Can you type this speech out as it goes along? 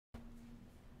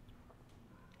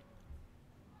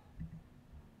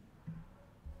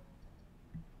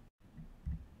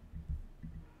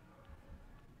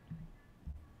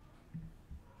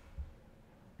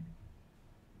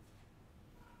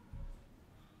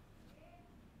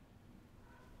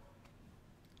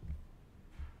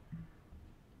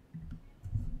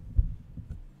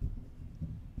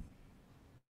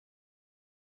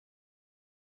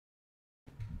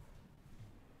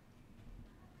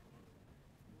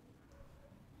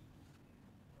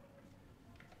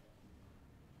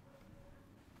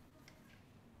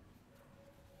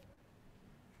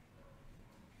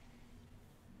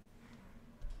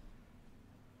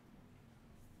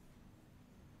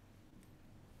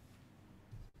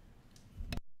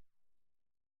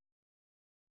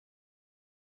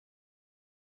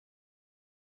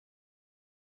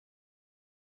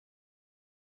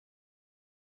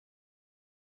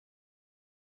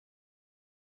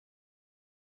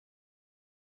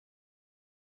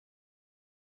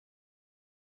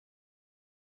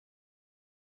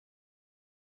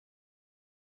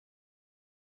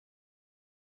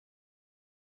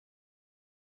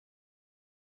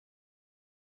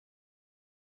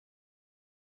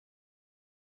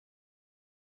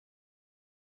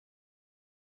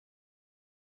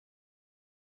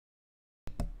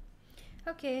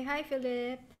Okay, hi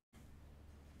Philip.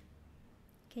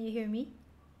 Can you hear me?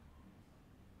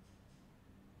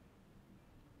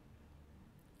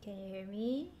 Can you hear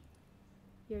me?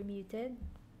 You're muted.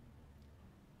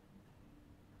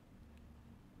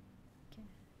 Can,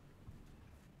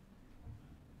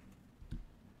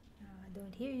 I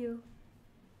don't hear you.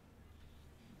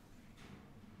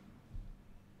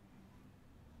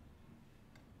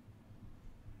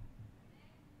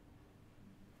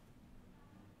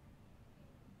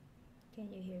 Can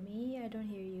you hear me? I don't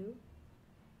hear you.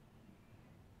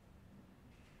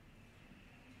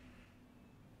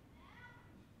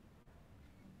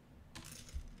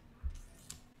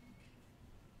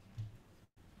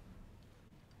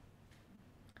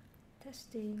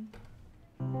 Testing.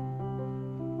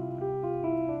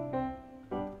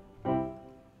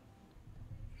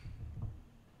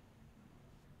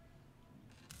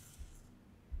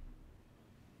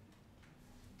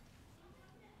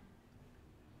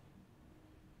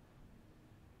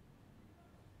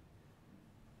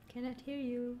 Cannot hear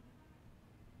you.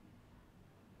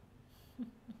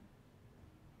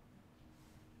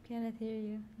 Cannot hear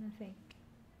you. Nothing.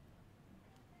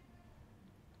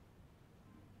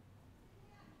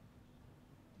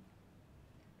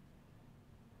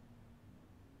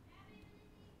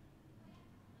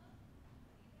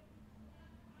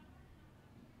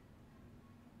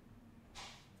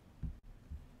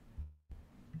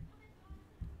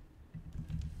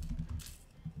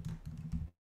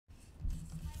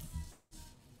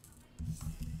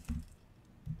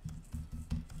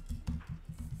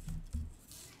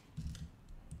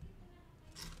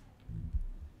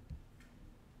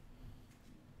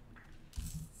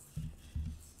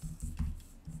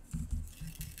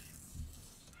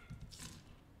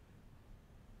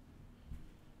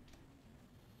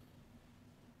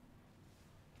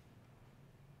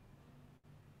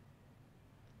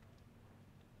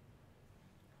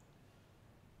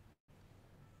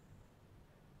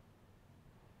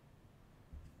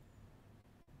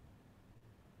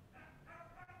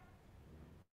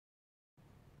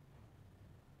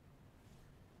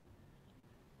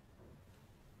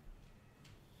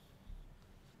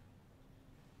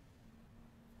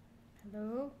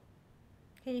 Hello?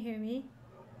 Can you hear me?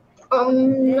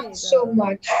 There Not you so go.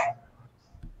 much.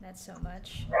 Not so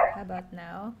much. How about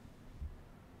now?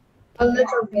 A Can you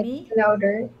little hear bit me?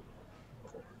 louder.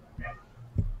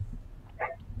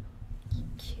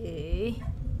 Okay.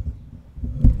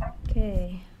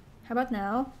 Okay. How about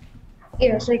now?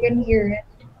 Yes, I can hear it.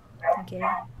 Okay.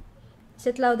 Is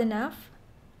it loud enough?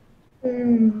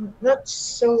 Not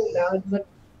so loud, but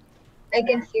I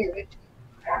can hear it.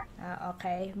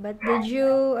 Okay. But did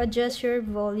you adjust your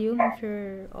volume of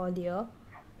your audio?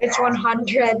 It's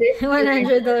 100 already.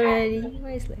 100 already.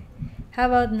 Wisely. How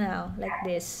about now? Like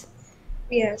this.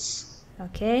 Yes.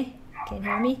 Okay. Can you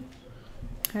hear me?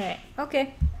 Alright.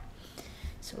 Okay.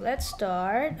 So let's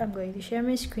start. I'm going to share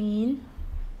my screen.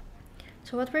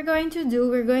 So what we're going to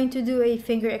do a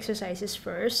finger exercises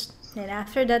first. Then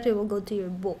after that, we will go to your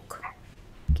book.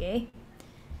 Okay.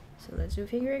 So let's do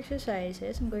finger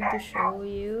exercises. I'm going to show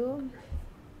you.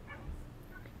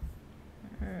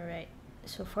 Alright.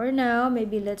 So for now,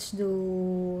 maybe let's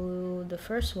do the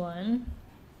first one.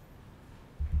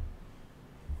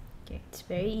 Okay, it's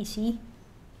very easy.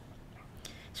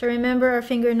 So remember our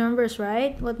finger numbers,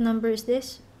 right? What number is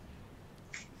this?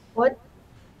 What?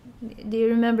 Do you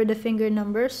remember the finger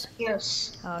numbers?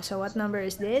 Yes. So what number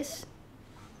is this?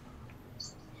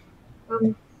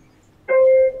 Um,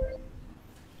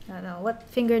 No. What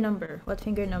finger number? What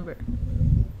finger number?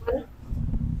 one,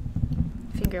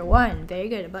 Finger 1. Very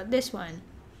good. About this one?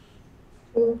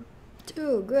 2,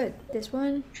 2. Good. This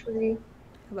one? 3,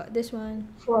 About this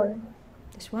one? 4,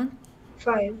 This one?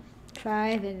 5,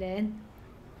 5. And then?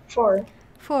 4.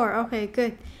 4. Okay,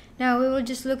 good. Now we will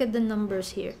just look at the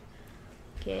numbers here.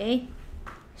 Okay.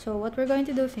 So what we're going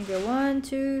to do, finger 1,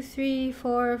 2, 3,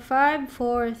 4, 5,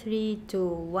 4, 3, 2,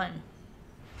 1.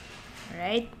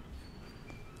 Alright?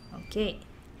 Okay.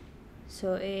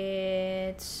 So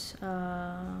it's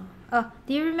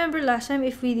do you remember last time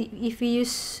if we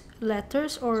use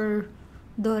letters or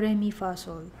do re mi fa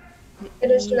sol?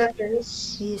 It is We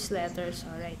letters. use letters.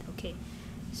 All right. Okay.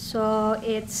 So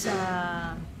it's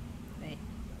wait.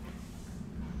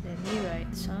 Let me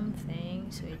write something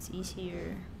so it's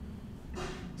easier.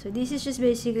 So this is just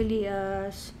basically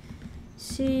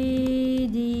C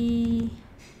D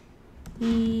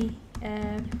E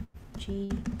F G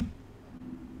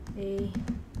A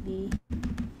B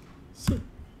C.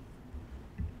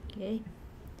 Okay.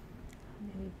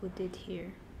 Let me put it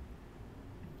here.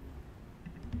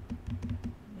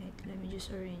 Wait, let me just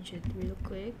arrange it real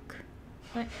quick.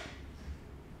 Right.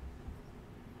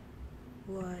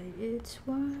 white, it's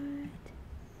white.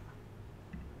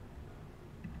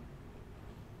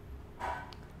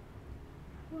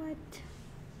 What?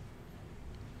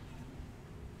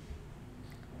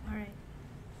 Alright.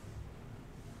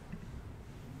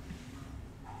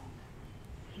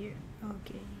 Here,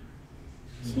 okay.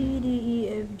 C, D, E,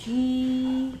 F,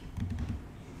 G,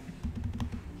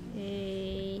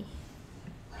 A,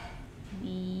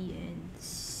 B, and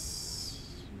C,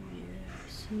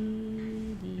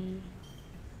 D,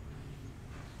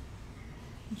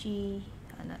 G,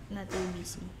 not A, B,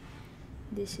 C.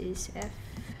 This is F,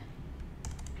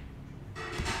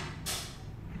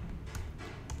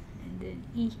 and then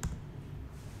E.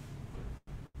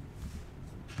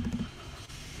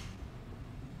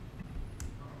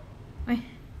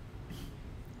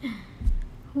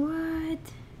 What?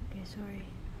 Okay, sorry.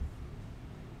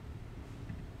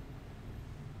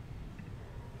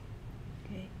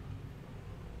 Okay.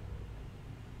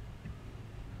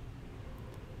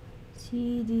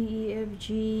 C, D, E, F,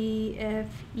 G, F,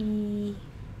 E.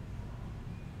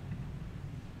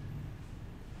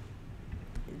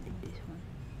 Delete this one.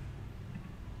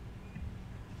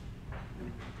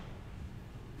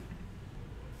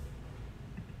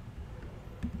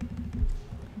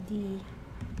 D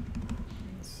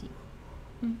and C.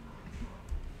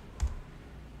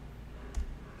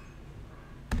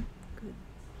 Good.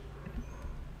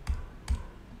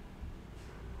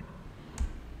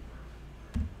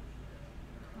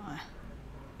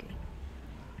 Okay.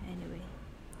 Anyway,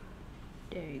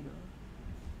 there you go.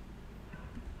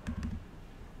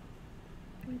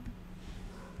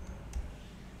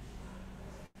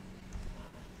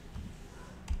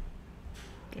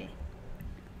 Okay.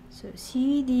 So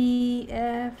C, D,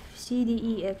 F, C, D,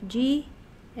 E, F, G,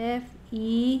 F,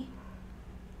 E,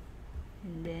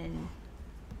 and then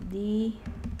D,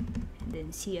 and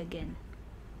then C again.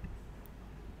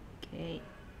 Okay.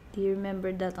 Do you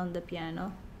remember that on the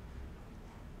piano?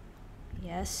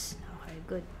 Yes? Okay,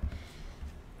 good.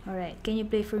 Alright, can you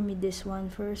play for me this one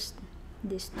first?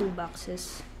 These two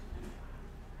boxes.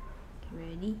 Okay,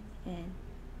 ready? And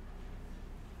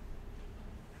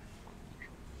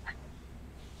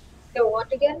The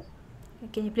what again?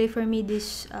 can you play for me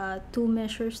these two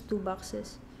measures, two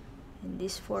boxes? And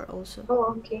these four also.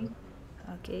 Oh, okay.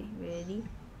 Okay, ready?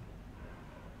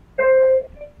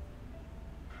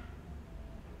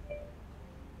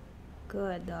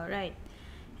 Good, alright.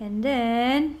 And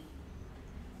then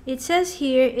it says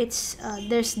here it's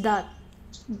there's dot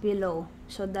below.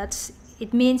 So that's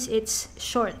it means it's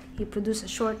short. You produce a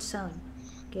short sound.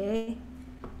 Okay?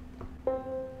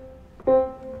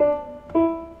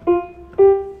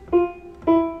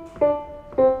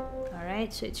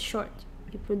 Alright, so it's short.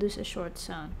 You produce a short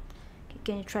sound. Okay,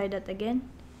 can you try that again?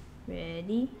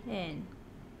 Ready? And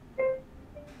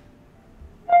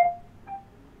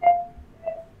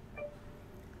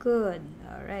good.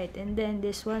 Alright, and then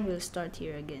this one will start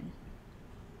here again.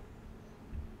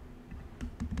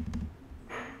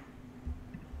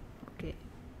 Okay.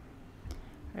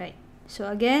 Right. So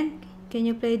again, can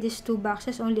you play these two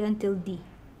boxes only until D?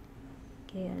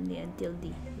 Okay, only until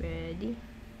D. Ready?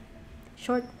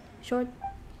 Short, short.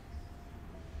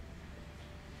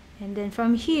 And then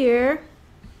from here,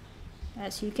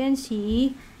 as you can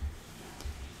see,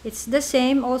 it's the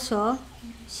same also.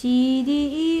 C,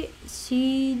 D,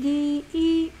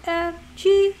 E, F,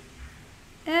 G,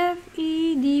 F,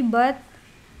 E, D, but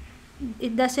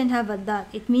it doesn't have a dot.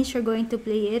 It means you're going to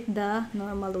play it the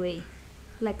normal way,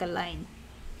 like a line.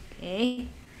 Okay?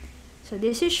 So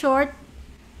this is short,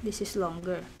 this is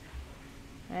longer.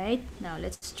 Right? Now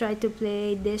let's try to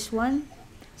play this one.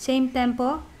 Same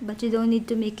tempo, but you don't need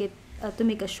to make it to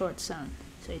make a short sound.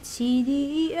 So it's C,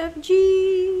 D, E, F,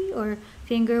 G, or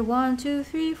finger 1, 2,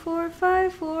 3, 4,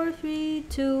 5, 4, 3,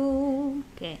 2.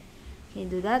 Okay, can you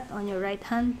do that on your right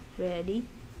hand? Ready?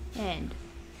 And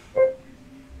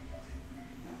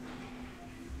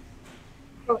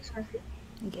Oh, sorry.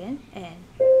 again, and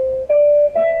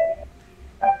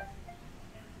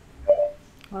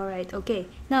alright, okay.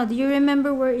 Now, do you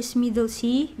remember where is middle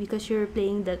C? Because you're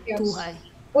playing that Yes. too high.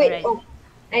 Wait, Alright. oh,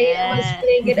 I was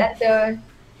playing it at the...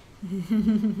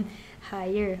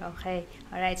 Higher, okay.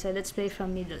 Alright, so let's play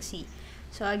from middle C.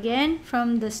 So again,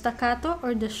 from the staccato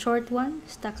or the short one,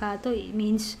 staccato, it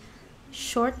means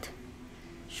short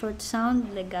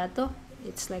sound, legato,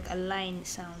 it's like a line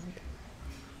sound.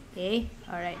 Okay,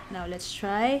 alright, now let's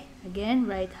try again,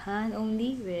 right hand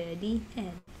only, ready,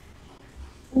 and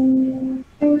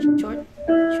short,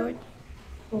 short.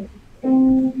 Long.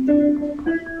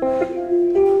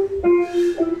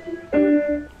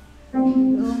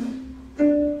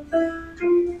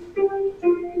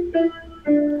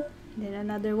 Then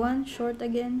another one, short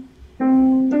again.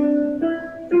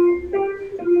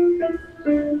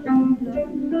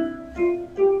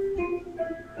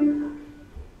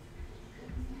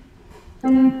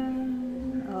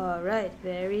 All right,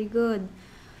 very good.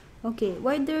 Okay,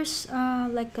 why there's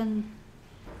like an,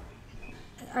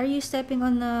 are you stepping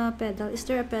on a pedal? Is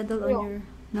there a pedal on No. your,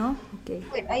 no? Okay.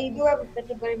 Wait, I do have a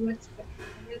pedal very much, but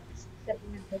I'm not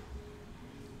stepping on it.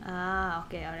 Ah,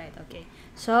 okay, all right, okay.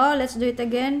 So let's do it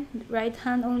again. Right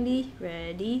hand only.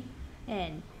 Ready,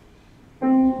 and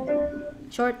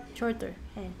shorter,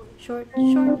 and short.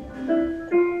 Short.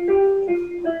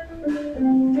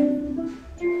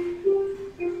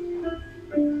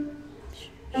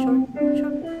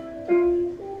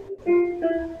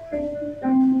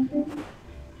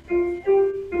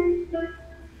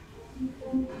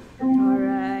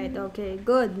 Alright, okay,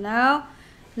 good. Now,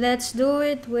 let's do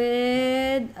it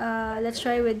with, let's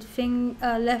try with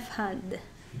left hand.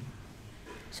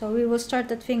 So we will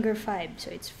start at finger 5. So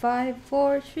it's 5,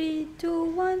 4, 3, 2,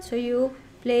 1. So you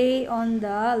play on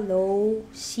the low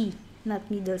C, not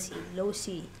middle C, low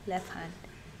C, left hand.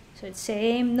 So it's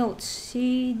same notes,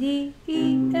 C, D,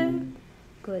 E, F.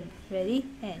 Good. Ready?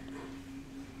 And.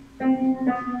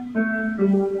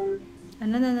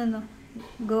 No.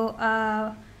 Go,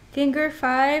 finger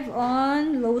 5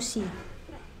 on low C.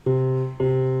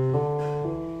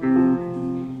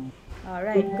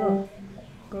 Alright, go.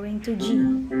 Going to G.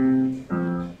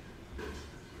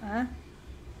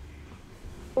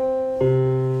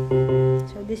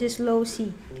 So this is low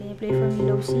C. Can you play for me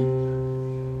low C?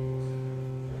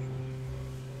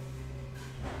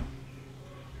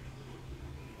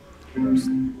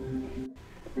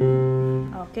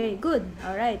 Okay, good.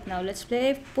 Alright, now let's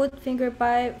play. Put finger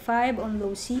 5 on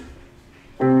low C.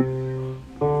 Going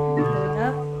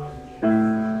up.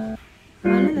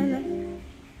 No.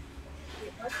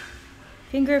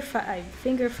 Finger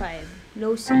 5,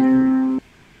 low C.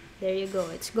 There you go,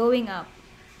 it's going up.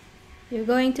 You're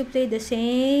going to play the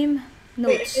same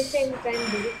notes. Wait, at the same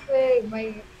time, do you play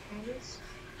my hands?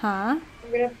 Huh?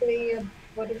 I'm gonna play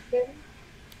both of them.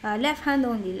 Left hand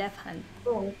only, left hand.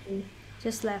 Oh, okay.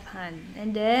 Just left hand.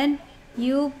 And then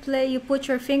you put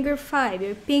your finger 5,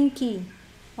 your pinky,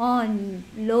 on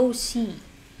low C.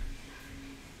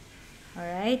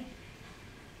 Alright?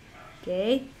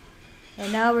 Okay.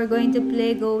 And now we're going to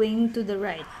play going to the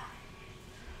right.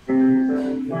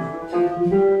 Good.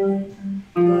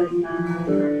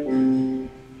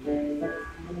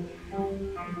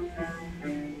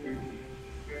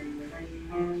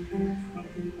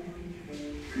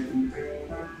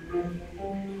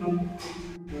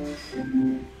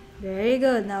 Very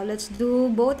good. Now let's do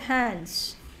both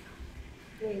hands.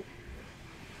 Wait.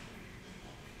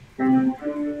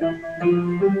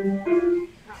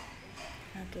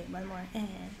 Okay, one more.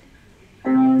 And.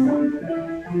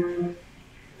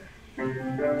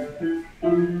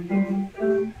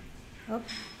 Oh,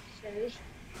 Sorry.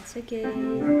 it's okay.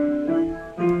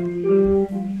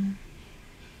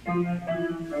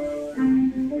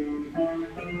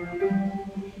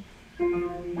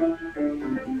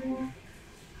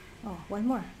 Oh, one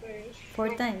more. Sorry.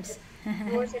 4 times. I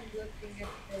wasn't looking at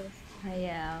this.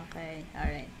 Yeah, okay.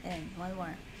 Alright. And one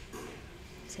more.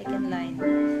 Second line.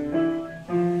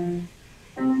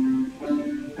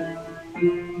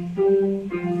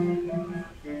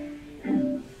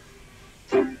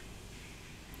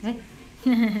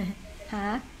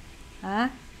 Huh?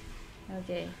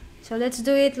 Okay. So let's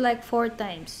do it like 4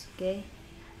 times. Okay.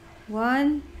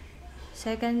 1,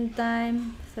 second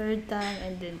time, third time,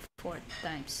 and then 4th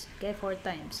times. Okay, 4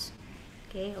 times.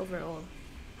 Okay, overall.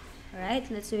 Alright,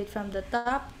 let's do it from the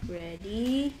top.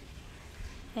 Ready,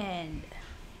 and.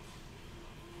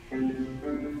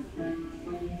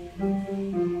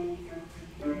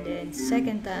 Then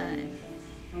second time.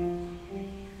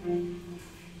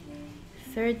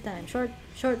 Third time. Short.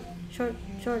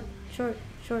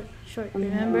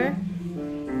 Remember?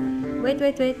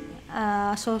 Wait.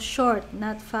 So short,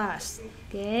 not fast.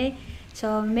 Okay?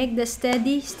 So make the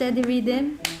steady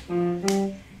rhythm.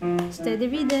 Steady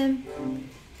rhythm.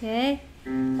 Okay?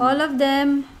 All of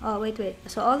them, wait.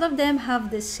 So all of them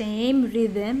have the same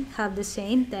rhythm, have the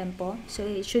same tempo. So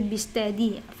it should be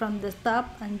steady from the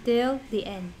top until the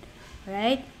end.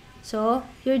 Right? So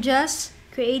you're just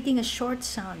creating a short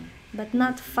sound, but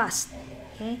not fast.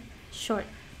 Okay? Short,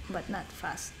 but not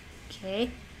fast. Okay?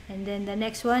 And then the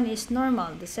next one is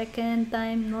normal. The second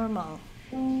time, normal.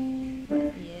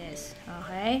 Yes.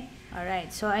 Okay?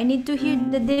 Alright. So I need to hear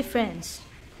the difference.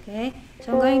 Okay?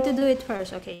 So I'm going to do it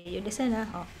first. Okay, you listen.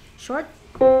 Oh, short.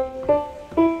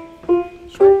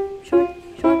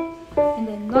 And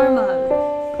then normal.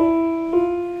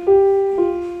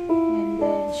 And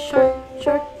then short.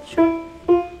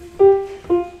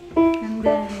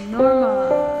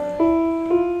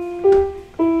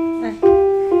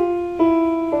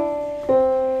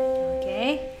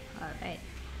 Okay, alright.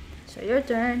 So your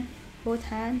turn. Both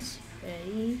hands.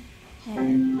 Ready.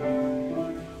 And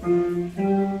Oh,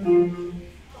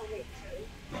 wait, sorry.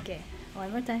 okay. One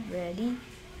more time. Ready.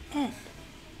 And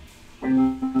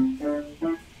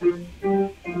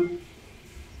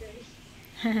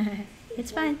Sorry.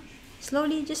 it's fine.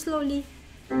 Slowly, just slowly.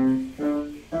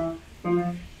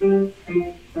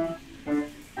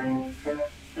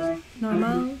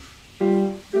 Normal.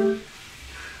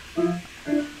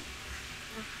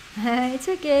 It's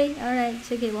okay. Alright,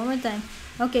 it's okay. One more time.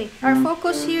 Okay, our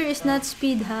focus here is not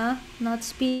speed, huh? Not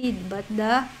speed, but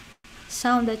the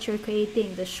sound that you're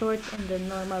creating, the short and the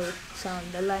normal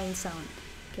sound, the line sound.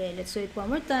 Okay, let's do it one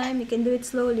more time. You can do it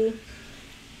slowly,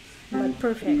 but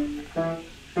perfect.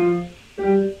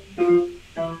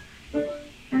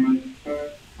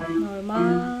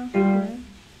 Normal,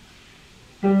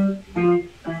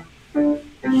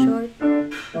 short.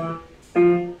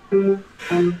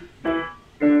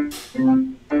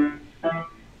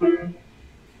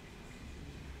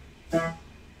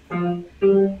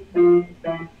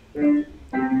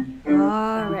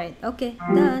 Alright, okay,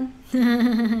 done.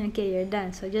 Okay, you're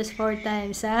done. So just 4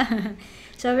 times, huh?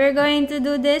 So we're going to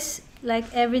do this like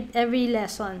every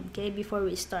lesson, okay, before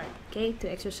we start, okay,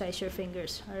 to exercise your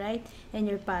fingers, alright, and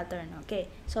your pattern, okay.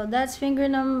 So that's finger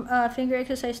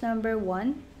exercise number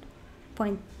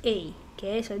 1.A,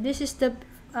 okay. So this is the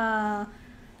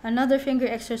another finger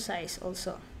exercise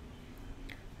also,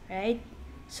 right?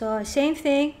 So same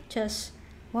thing, just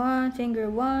one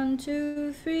finger, 1,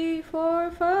 2, 3,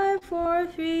 4, 5, 4,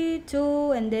 3,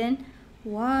 2, and then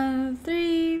 1,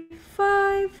 3,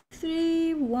 5,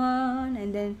 3, 1,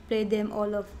 and then play them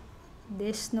all of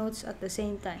these notes at the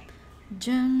same time.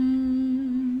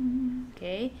 Jun.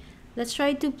 Okay, let's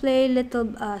try to play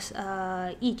little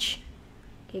each.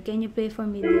 Okay, can you play for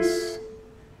me this?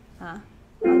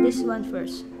 This one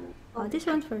first. This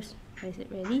one first. Is it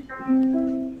ready?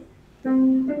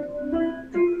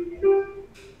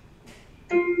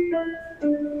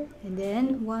 And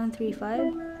then 1, 3,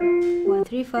 5, 1,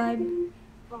 3, 5,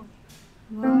 Oh,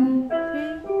 1,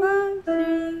 3, 5,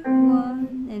 3,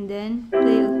 1, and then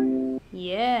play.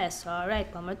 Yes,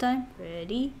 alright, one more time.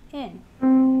 Ready, and.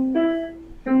 Wait.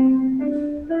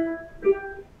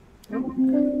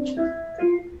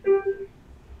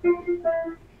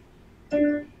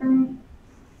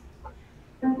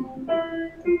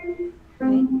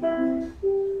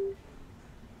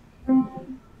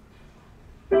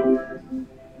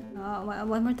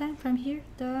 One more time from here.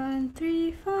 Done.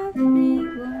 3, 5, 3,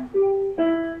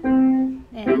 1.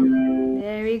 And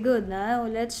very good. Now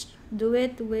let's do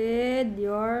it with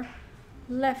your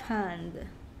left hand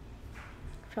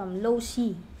from low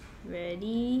C.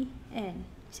 Ready, and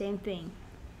same thing.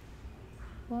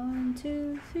 1,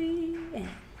 2, 3, and.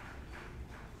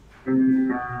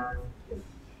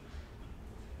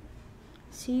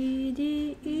 C,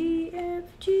 D, E, F,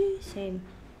 G. Same.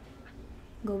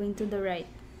 Going to the right.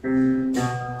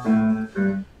 No.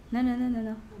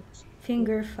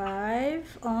 Finger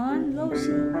 5 on low C.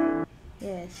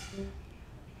 Yes.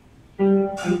 3,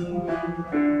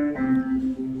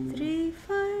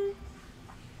 5.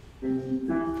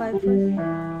 5, 4.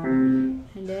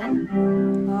 And then.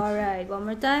 Alright, one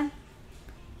more time.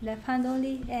 Left hand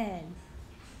only, and.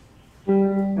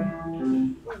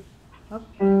 Up.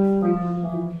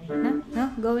 No,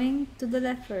 going to the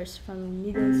left first from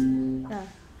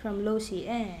from low C,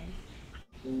 and.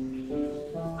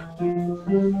 oh,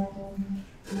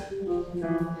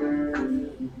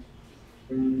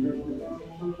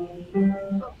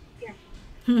 yeah.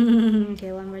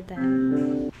 Okay, one more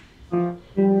time.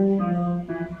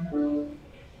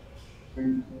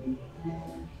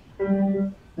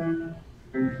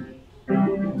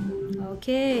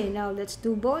 Okay, now let's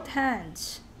do both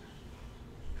hands.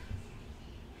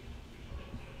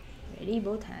 Ready,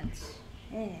 both hands.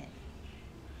 And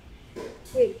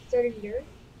Wait, starting there?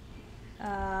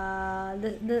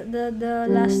 the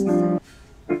last.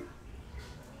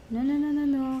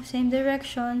 No. Same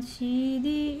direction. C, D,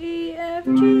 E, F,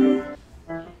 G.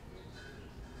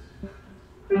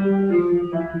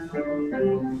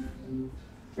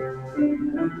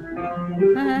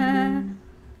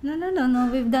 No.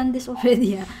 We've done this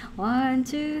already. 1,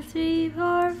 2, 3,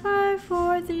 4, 5,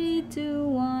 4, 3, 2,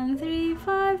 1, 3,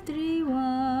 5, 3,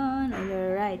 1. On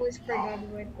your right. Almost forgot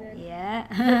about that. Yeah.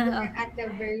 We're at the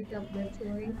very top, that's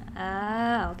why.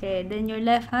 Okay. Then your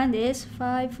left hand is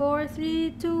 5, 4,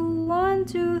 3, 2, 1,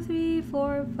 2, 3,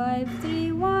 4, 5,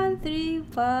 3, 1, 3,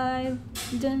 5.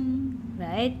 Done.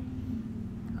 Right?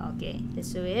 Okay.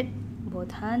 Let's do it.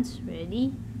 Both hands.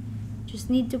 Ready? Just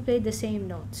need to play the same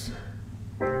notes.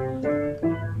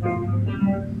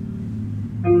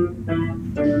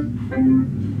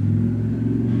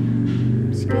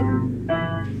 Skip.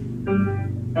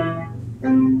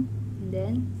 And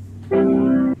then.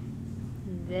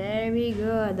 Very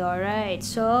good. Alright,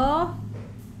 so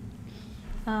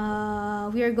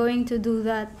we are going to do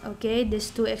that, okay?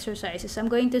 These two exercises. I'm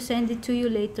going to send it to you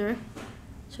later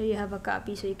so you have a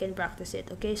copy so you can practice it,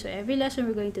 okay? So every lesson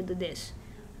we're going to do this,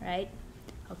 right?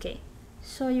 Okay,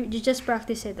 so you just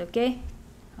practice it, okay?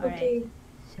 Alright, Okay.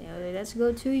 so let's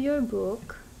go to your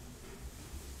book.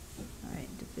 Alright,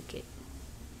 duplicate.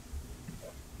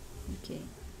 Okay.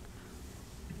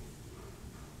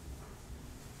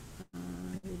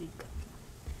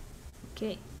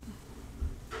 Okay.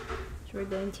 So we're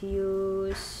going to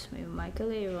use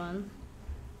Michael Aaron.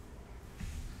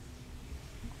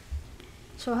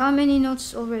 So how many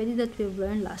notes already that we've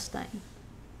learned last time?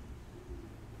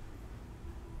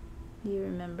 Do you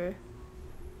remember?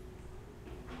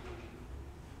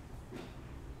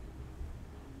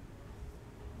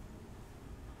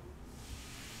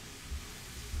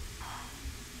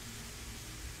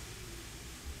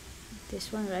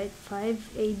 This one, right?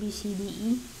 5 A, B, C, D,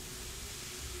 E.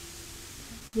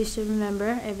 Do you still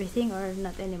remember everything or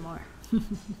not anymore?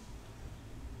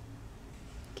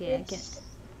 Okay, I can. Yes.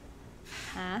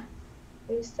 Huh?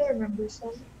 I still remember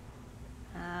some.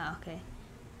 Ah, okay.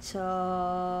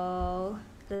 So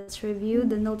let's review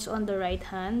the notes on the right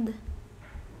hand.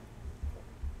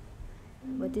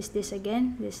 What is this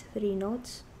again? These 3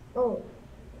 notes? Oh,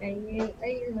 I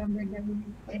remember them.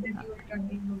 I thought you were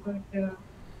talking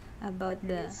about The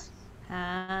this.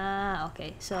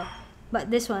 okay. So but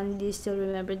this one, do you still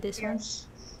remember this one? Yes.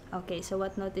 Okay, so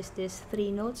what note is this?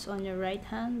 3 notes on your right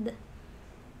hand.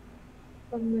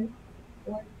 From the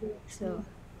one, two, So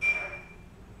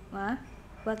three.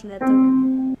 what letter?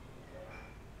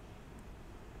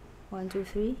 1, 2,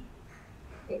 3.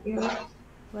 Yeah.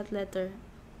 What letter?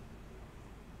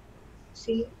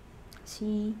 C,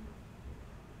 C,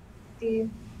 D,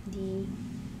 D.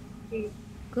 E,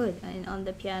 Good. And on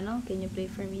the piano, can you play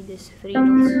for me these 3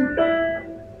 notes?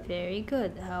 Very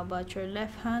good. How about your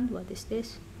left hand? What is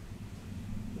this?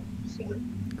 C,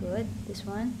 Good. This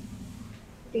one?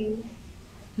 D.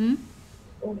 Hmm?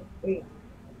 Oh, wait.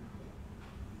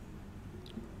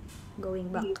 Going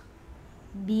B, back.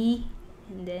 B,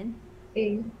 and then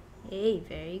A. A.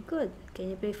 Very good. Can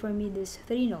you play for me these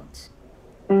 3 notes?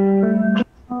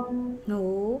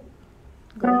 No.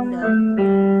 Going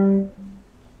down.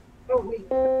 Oh, wait.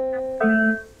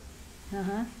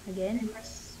 Again. I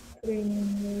must play.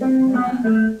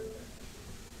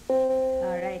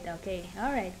 Alright, okay.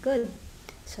 Alright, good.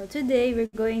 So today we're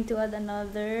going to add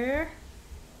another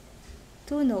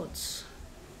 2 notes.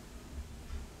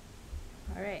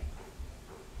 Alright.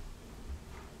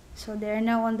 So they're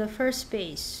now on the first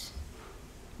space.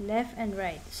 Left and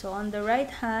right. So on the right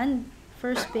hand,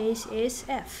 first space is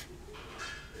F.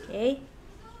 Okay?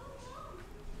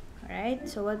 Alright,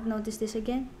 so what note is this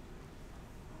again?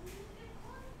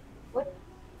 What?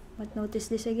 What note is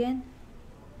this again?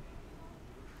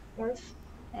 F.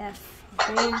 F.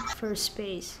 Okay, first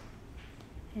space.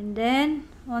 And then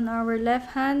on our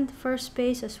left hand, first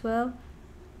space as well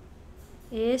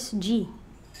is G.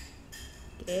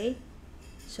 Okay,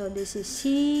 so this is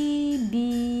C,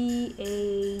 B,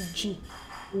 A, G.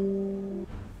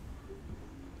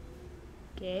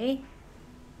 Okay,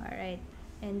 alright.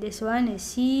 And this one is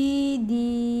C,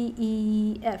 D,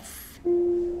 E, F.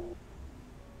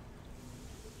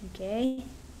 Okay.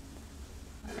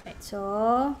 Alright,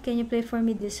 so can you play for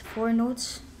me these 4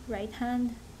 notes, right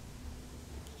hand?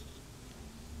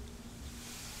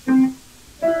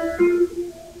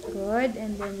 Good,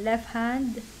 and then left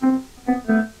hand.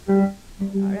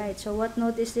 Alright, so what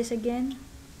note is this again?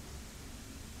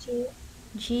 G,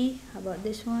 G. How about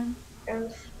this one?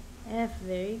 F. F.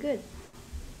 Very good.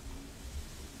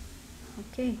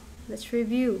 Okay, let's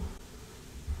review.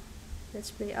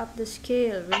 Let's play up the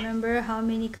scale. Remember how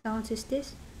many counts is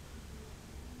this?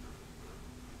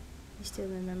 You still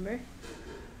remember?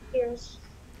 Yes.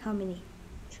 How many?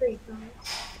 3 counts.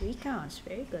 3 counts.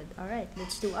 Very good. Alright,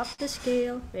 let's do up the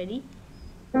scale. Ready?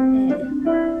 And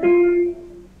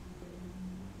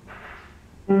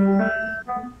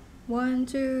 1,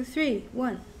 2, 3.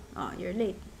 1. Oh, you're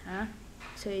late. Huh?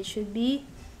 So it should be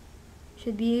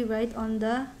right on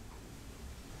the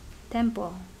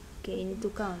tempo. Okay, you need to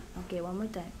count. Okay, one more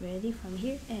time. Ready? From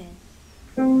here and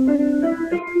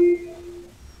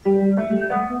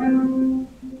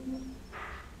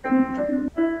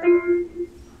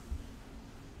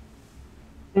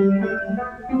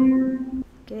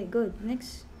okay, good.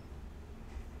 Next.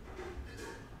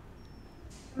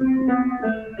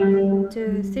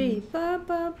 2, 3, ba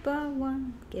ba ba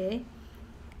 1. Okay.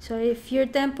 So if your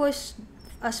tempo is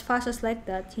as fast as like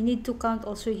that, you need to count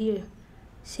also here.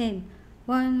 Same.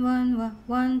 1 1 1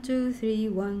 1 2 3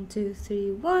 1 2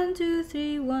 3 1 2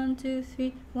 3 1 2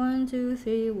 3 1 2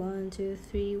 3 1 2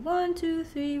 3 1 2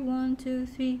 3 1 2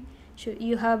 3.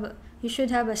 You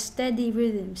should have a steady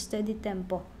rhythm, steady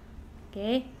tempo.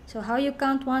 Okay, so how you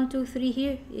count 1 2 3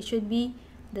 here, it should be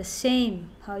the same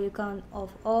how you count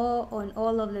of all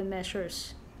of the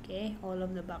measures. Okay, all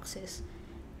of the boxes,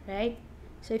 right?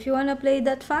 So if you want to play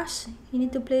that fast, you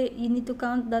need to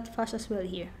count that fast as well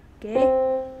here. Okay,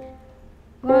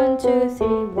 1 2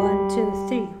 3 1 2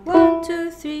 3 1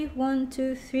 2 3 1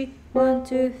 2 3 1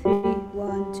 2 3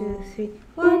 1 2 3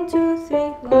 1 2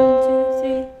 3 1 2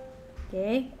 3.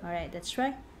 Okay, all right, let's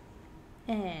try.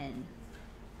 And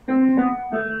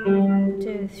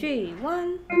 2 3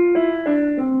 1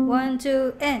 1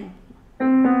 2 and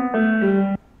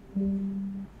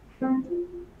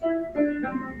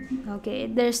okay,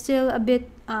 they're still a bit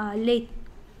late.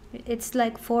 It's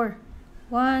like 4.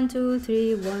 1 2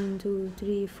 3 1 2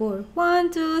 3 4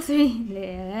 1 2 3.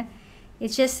 Yeah,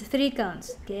 it's just 3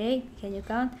 counts. Okay, can you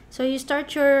count? So you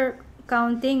start your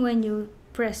counting when you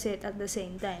press it at the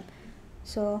same time.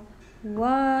 So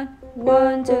 1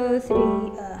 1 2 3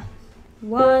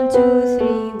 1 2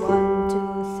 3 1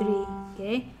 2 3.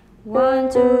 Okay, 1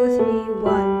 2 3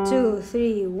 1 2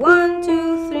 3 1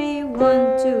 2 3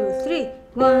 1 2 3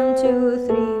 1 2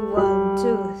 3 1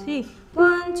 2 3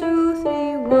 1 2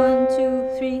 3 1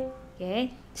 2 3.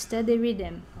 Okay, steady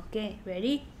rhythm. Okay,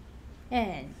 ready?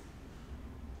 And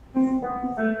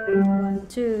 1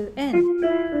 2 and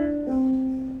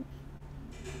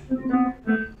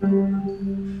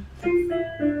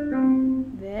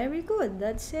very good.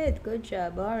 That's it. Good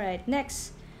job. All right,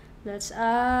 next let's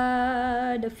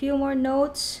add a few more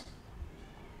notes.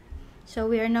 So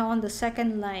we are now on the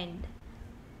second line.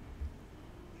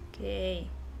 Okay,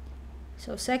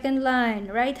 so second line,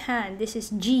 right hand, this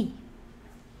is G.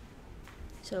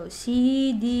 So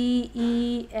C D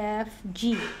E F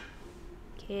G.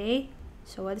 Okay,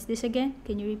 so what is this again?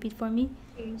 Can you repeat for me?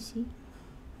 C.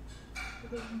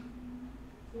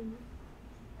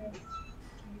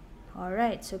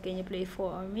 Alright, so can you play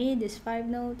for me these 5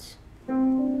 notes?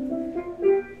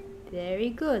 Very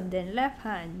good. Then left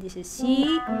hand, this is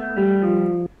C.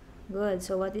 Good.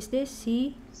 So what is this?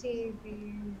 C? C, B,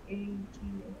 A, G,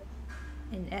 F.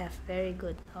 And F. Very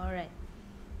good. Alright.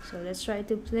 So let's try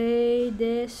to play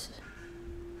this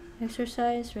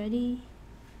exercise. Ready?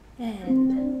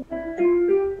 And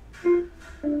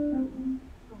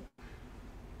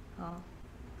oh,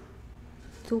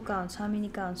 2 counts. How many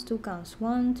counts? 2 counts.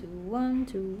 1 2 1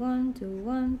 2 1 2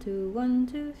 1 2 1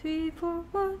 2 3 4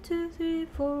 1 2 3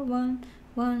 4 1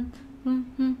 1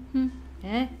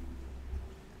 Eh?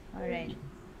 Alright.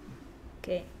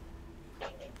 Okay.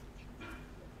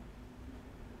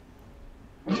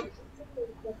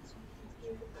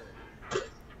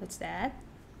 What's that?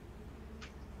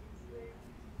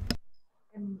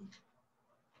 And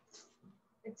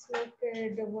it's like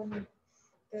the one with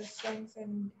the songs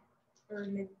and or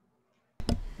like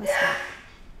What's that?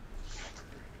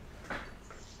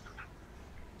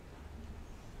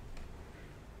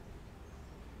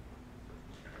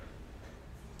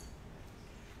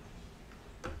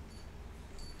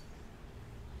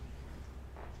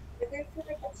 I feel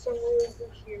like it's somewhere over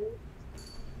here.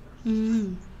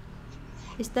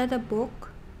 Is that a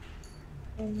book?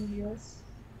 Yes.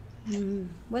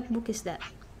 What book is that?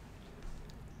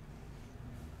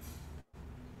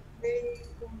 They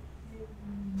don't really-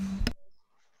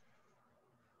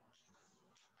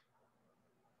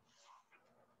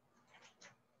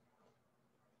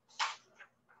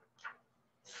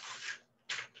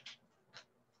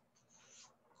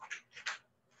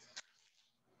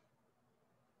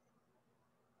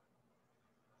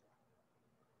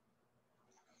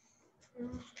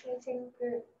 I think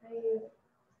it's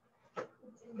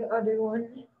in the other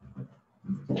one.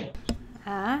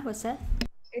 What's that?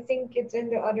 I think it's in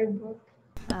the other book.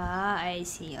 I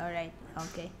see. Alright.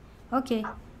 Okay. Okay.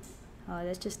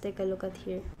 Let's just take a look at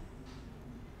here.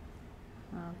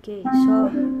 Okay,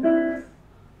 so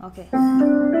okay.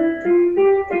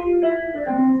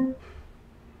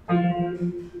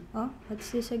 Oh, what's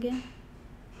this again?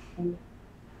 Oh.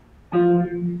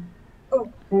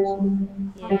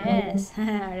 Yes.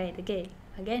 Alright, okay.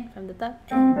 Again from the top.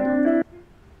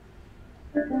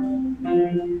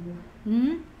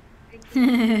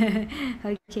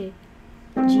 Okay.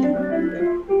 G, remember.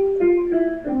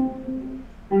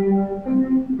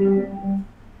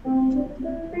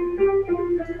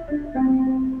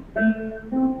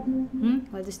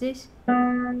 What is this?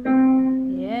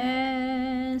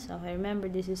 Yes. Okay, remember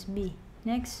this is B.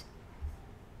 Next.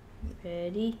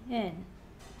 Ready, and.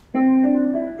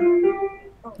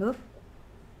 Oh.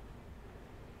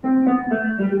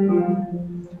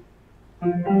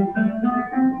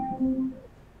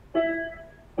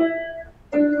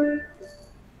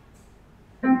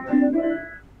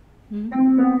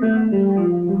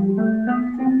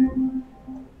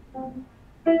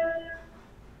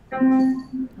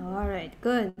 Alright,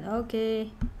 good.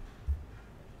 Okay.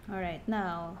 Alright,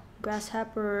 now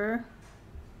grasshopper.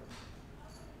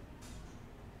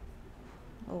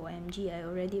 OMG, I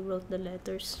already wrote the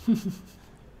letters.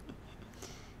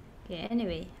 Okay,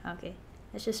 anyway, okay.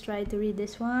 Let's just try to read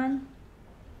this one.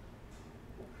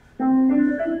 Oh.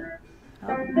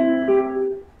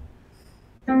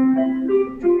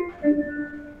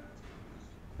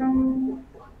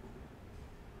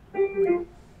 Wait.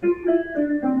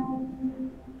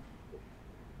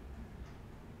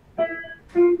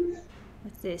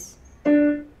 What's this?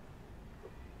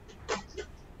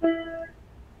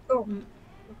 Oh, Mm,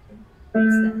 okay.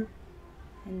 what's that?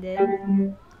 And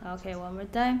then, okay, one more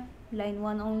time. Line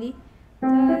 1 only.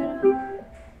 Ta-da.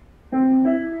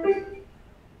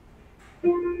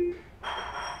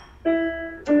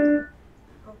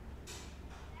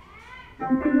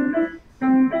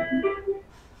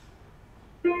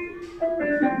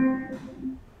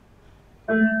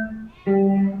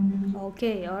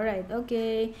 Okay, alright,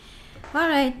 okay.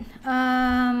 Alright,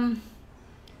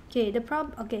 okay,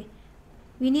 okay.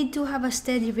 We need to have a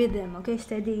steady rhythm, okay,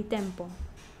 steady tempo.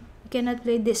 You cannot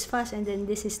play this fast and then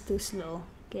this is too slow,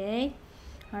 okay?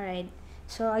 Alright,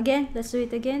 so again, let's do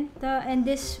it again. And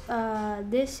this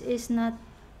is not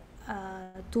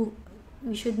too,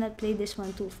 we should not play this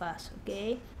one too fast,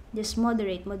 okay? Just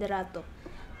moderato.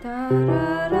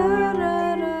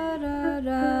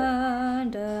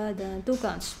 Two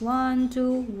counts. 1,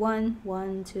 2, 1,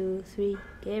 1, 2, 3.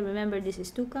 Okay, remember this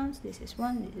is two counts. This is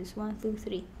 1, this is 1, 2,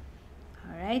 3.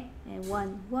 Alright, and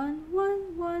 1, 1,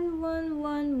 1, 1, 1,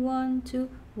 1, 1, 2,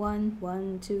 1,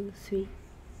 1, 2, 3.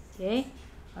 Okay,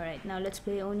 alright, now let's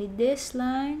play only this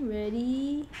line.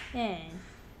 Ready, and.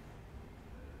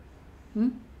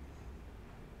 You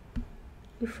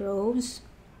froze.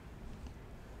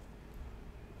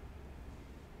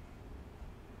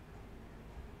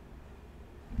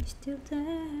 Still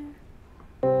there.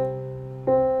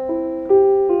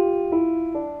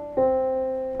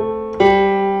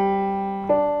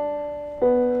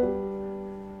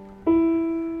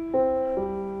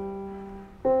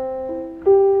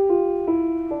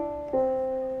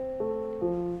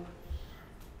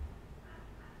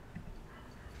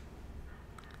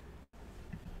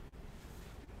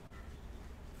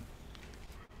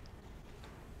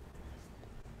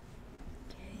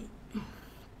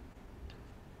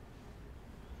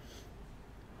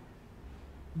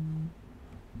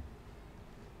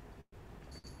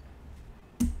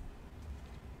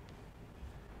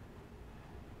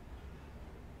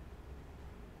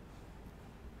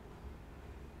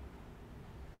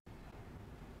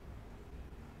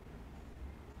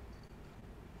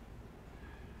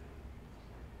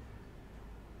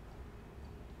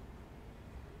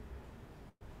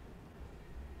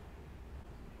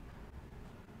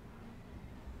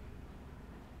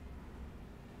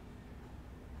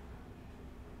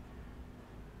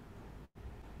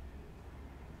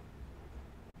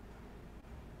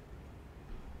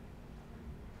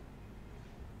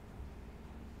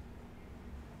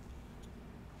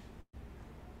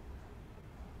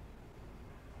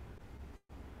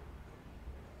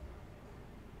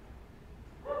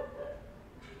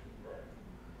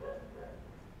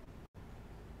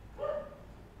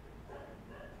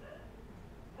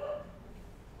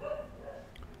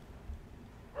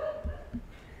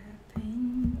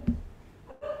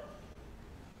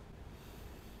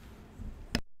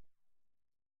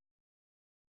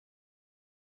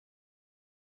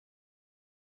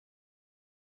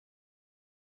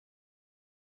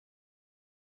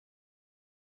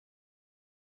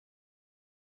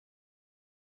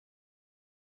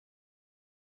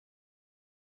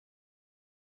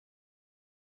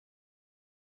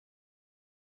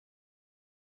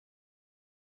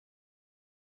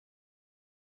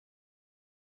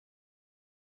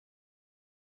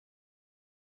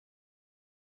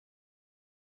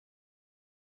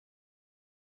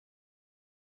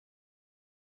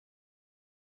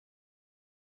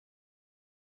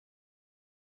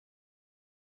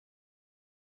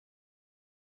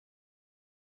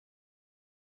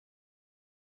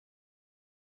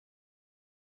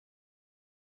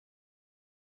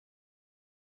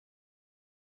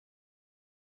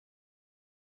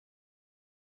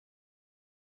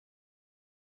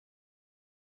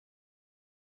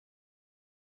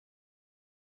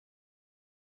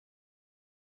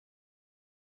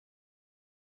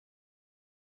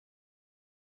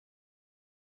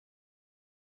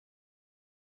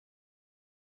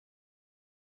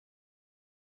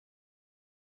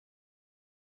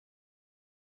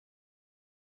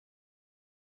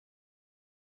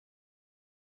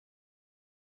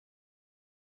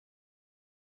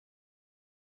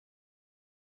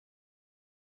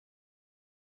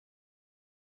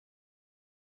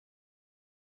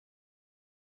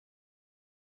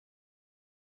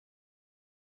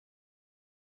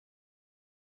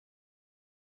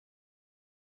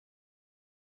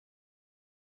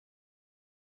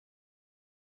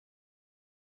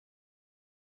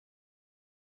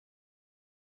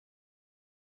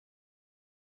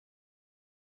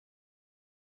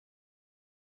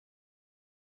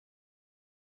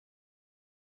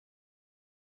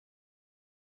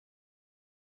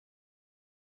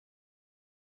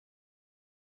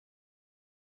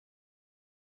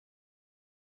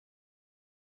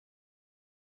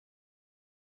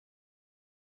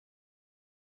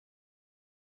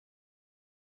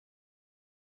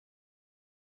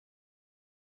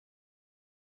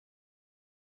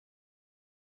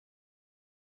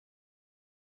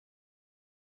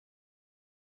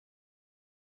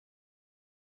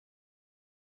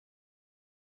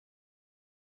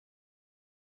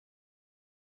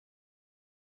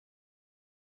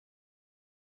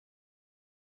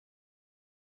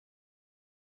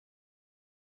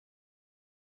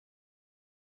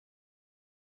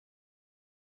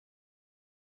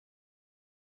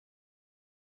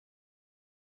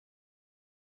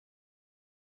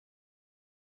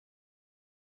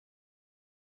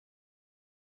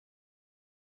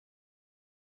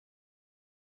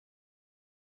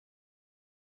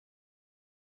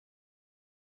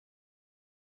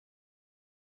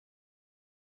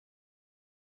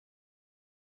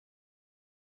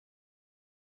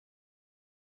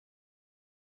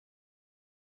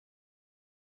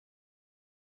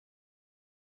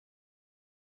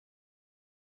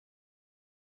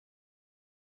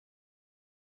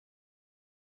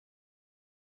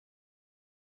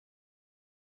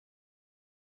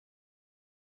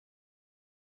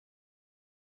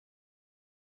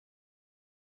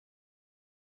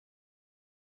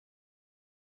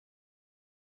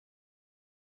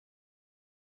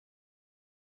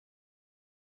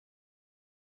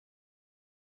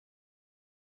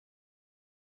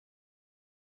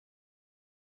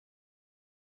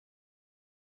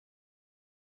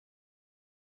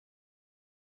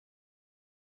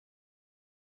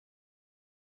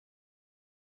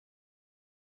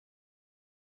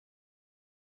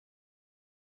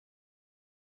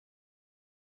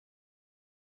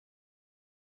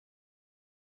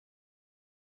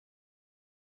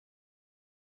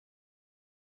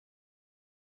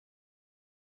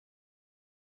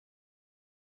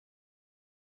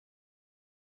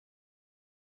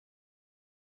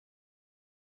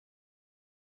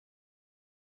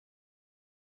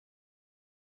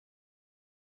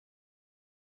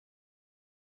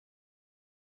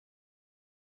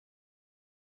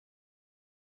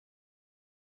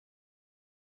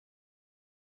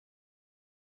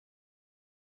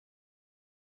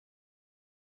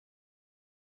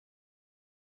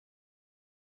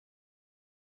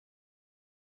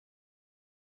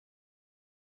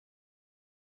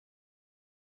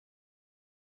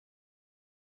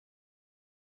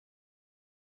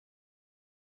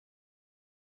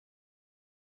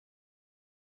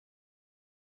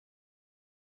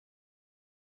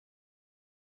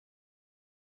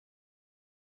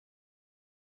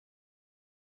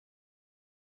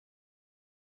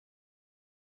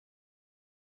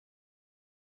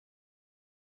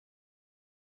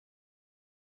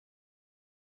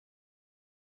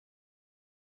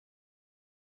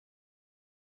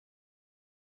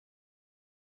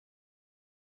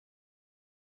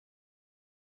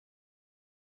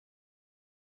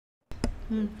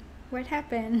 What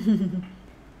happened?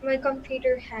 My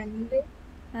computer hanged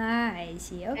I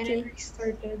see. and it Okay.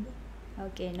 restarted.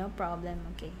 Okay, no problem.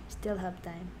 Okay, still have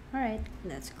time. Alright,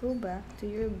 let's go back to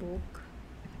your book.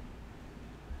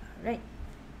 Alright.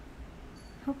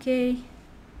 Okay.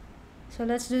 So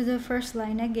let's do the first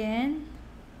line again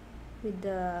with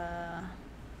the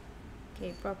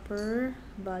proper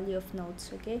value of notes.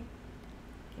 Okay,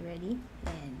 ready?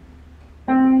 And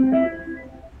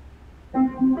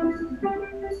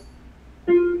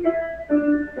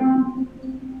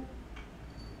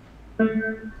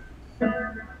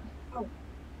Oh,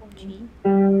 okay. G.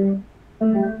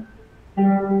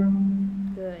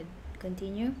 Good.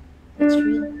 Continue. Let's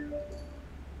read.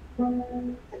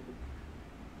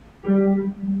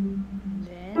 And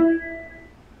then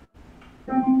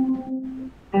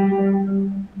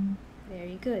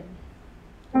very good.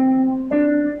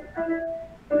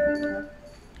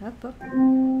 Up, up,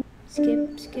 up.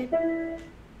 Skip, skip.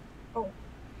 Oh,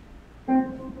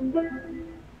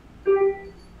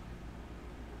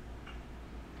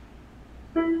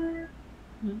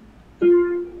 Hmm.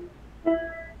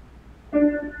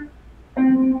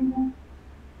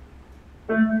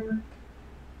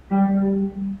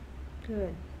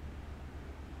 Good.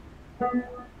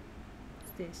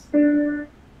 What's this?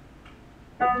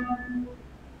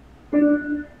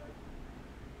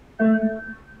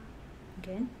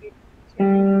 Again.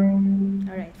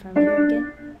 Alright, from here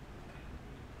again.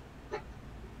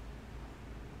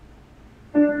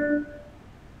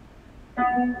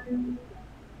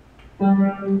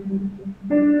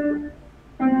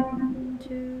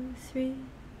 Two, three.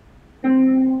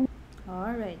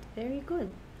 Alright, very good.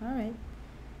 Alright.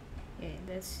 Okay,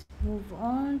 let's move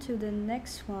on to the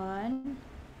next one.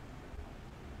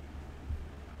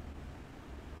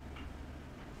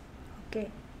 Okay,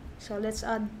 so let's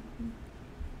add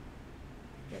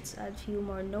few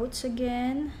more notes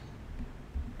again.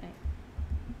 Right.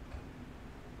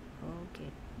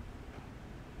 Okay.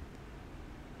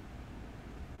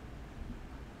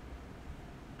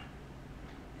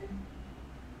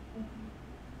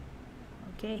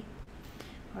 Okay.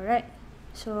 All right.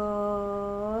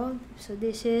 So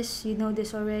this is, you know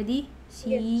this already.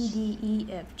 C, yes. D, E,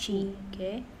 F, G.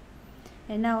 Okay.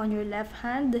 And now on your left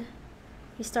hand,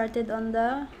 we started on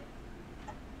the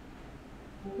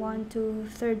 1, 2,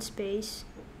 third space.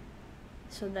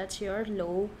 So that's your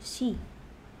low C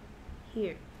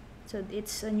here. So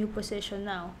it's a new position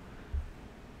now.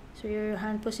 So your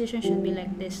hand position should be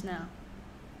like this now.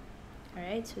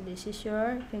 Alright, so this is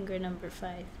your finger number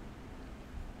 5.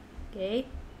 Okay,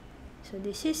 so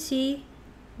this is C,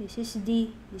 this is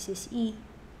D, this is E,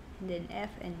 and then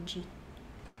F and G.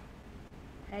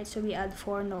 Alright, so we add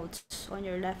 4 notes on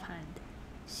your left hand.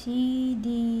 C,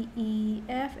 D, E,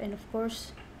 F, and of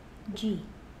course G.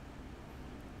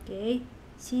 Okay,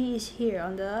 C is here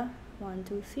on the 1,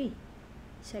 2, 3,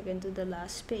 second to the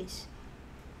last space.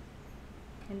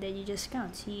 And then you just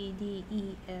count C, D,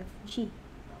 E, F, G.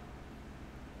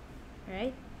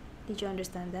 Right? Did you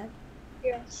understand that?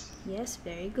 Yes. Yes,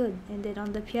 very good. And then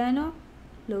on the piano,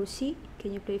 low C,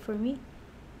 can you play for me?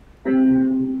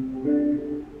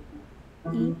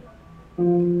 E.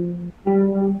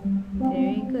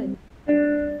 Very good.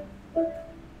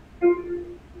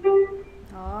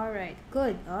 Alright,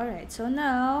 good. Alright, so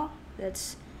now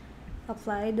let's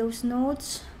apply those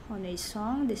notes on a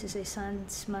song. This is a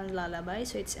Sandman lullaby,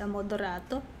 so it's a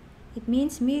moderato. It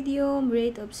means medium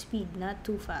rate of speed, not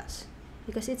too fast,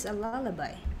 because it's a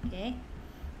lullaby. Okay,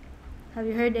 have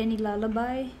you heard any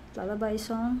lullaby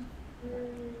song?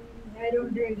 I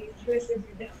don't really listen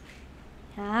to them.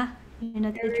 Huh? You're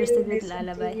not I interested really with listen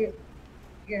to lullaby? you.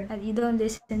 Yeah. And you don't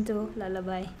listen to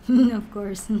lullaby? Of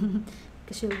course,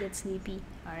 because you'll get sleepy.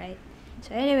 Alright,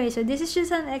 so anyway, so this is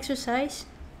just an exercise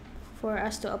for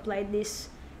us to apply these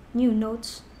new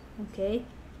notes. Okay,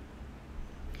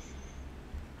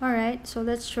 alright, so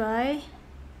let's try.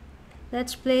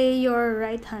 Let's play your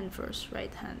right hand first.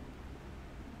 Right hand.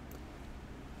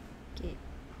 Okay,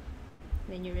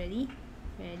 when you're ready,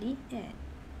 and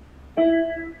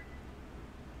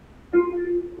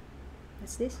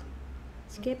what's this?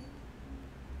 Skip,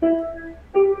 and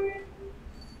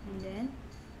then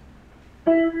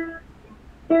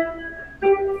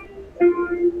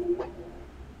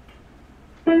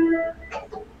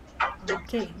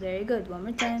okay, very good. One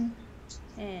more time,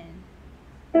 and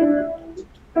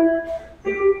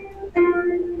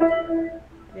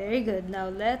very good. Now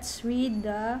let's read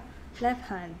the left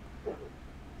hand.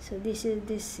 So this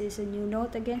is a new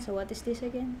note again. So what is this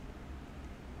again?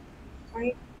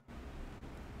 I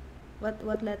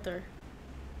What letter?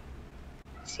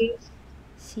 see.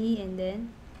 C, and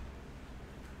then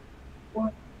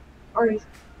What? or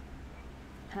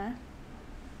Huh?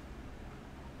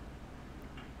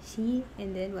 C,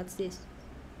 and then what's this?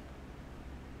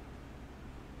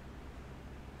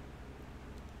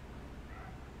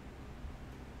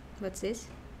 What's this?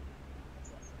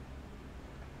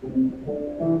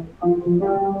 Oh,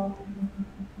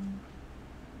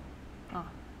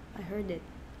 I heard it.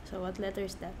 So what letter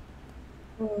is that?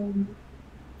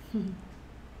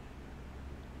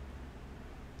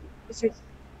 is it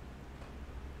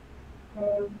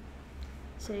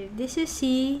So if this is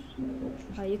C,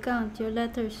 oh, you count your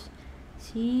letters.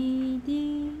 C,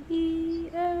 D, E,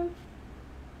 F,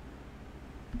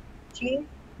 G?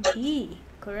 G.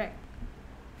 Correct.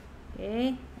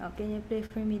 Okay. Now can you play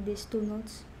for me these two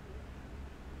notes?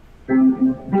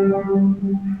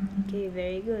 Okay,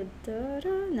 very good.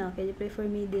 Ta-da. Now can you play for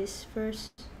me this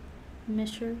first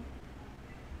measure?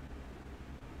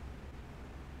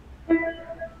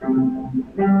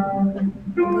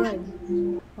 Good.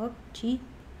 Oh, G.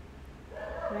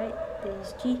 Right,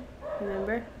 this is G.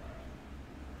 Remember?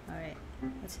 Alright.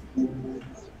 That's it.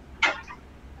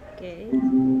 Okay.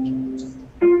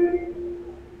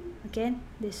 Again,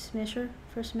 this measure,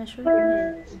 first measure.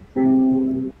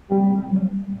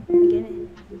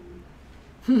 Again.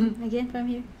 Again from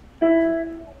here.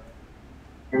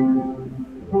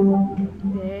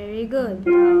 Very good.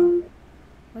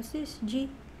 What's this? G.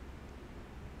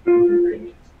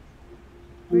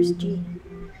 Where's G?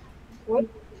 What?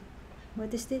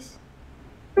 What is this?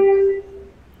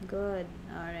 Good.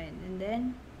 Alright, and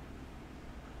then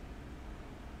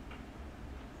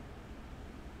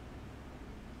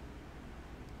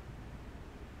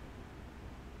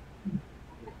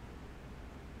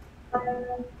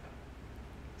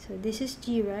so this is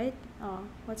G, right? Oh,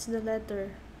 what's the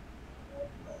letter?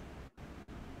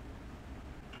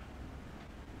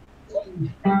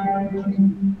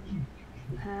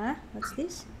 Huh? What's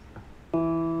this?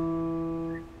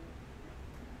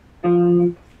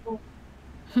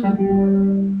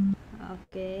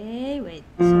 Okay, wait.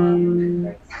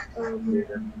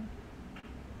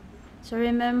 So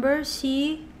remember,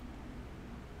 C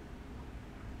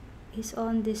is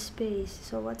on this space.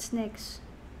 So what's next?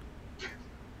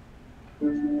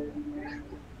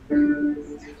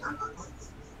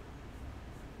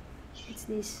 What's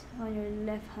this on your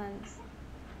left hand?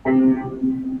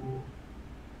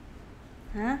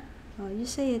 Huh? Oh, you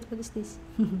say it. What is this?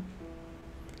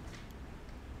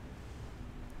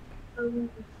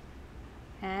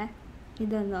 Huh? You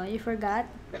don't know? You forgot?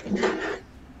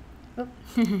 Oh,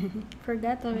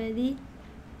 forgot already?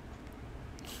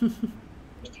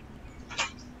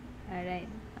 Alright.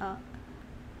 Oh,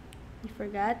 you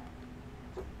forgot?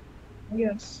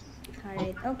 Yes.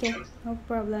 Alright, okay. No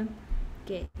problem.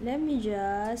 Okay, let me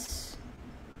just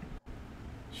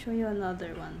show you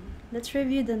another one. Let's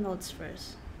review the notes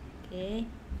first. Okay.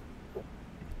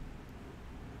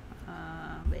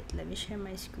 Wait, let me share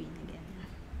my screen again.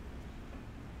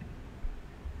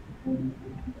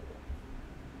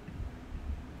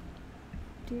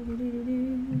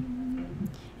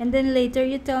 And then later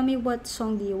you tell me what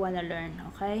song do you want to learn,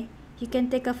 okay? You can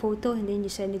take a photo and then you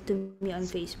send it to me on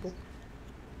Facebook.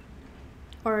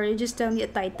 Or you just tell me a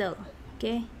title,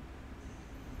 okay?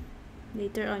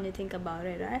 Later on you think about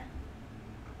it, right?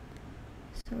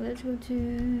 So let's go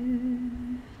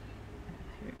to...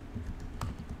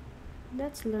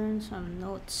 Let's learn some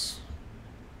notes.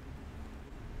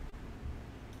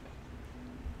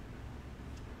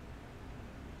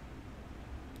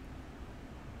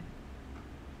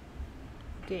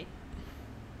 Okay.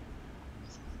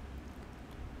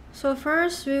 So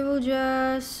first we will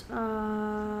just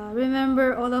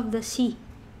remember all of the C.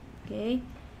 Okay.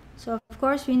 So of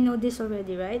course we know this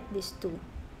already, right? These two.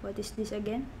 What is this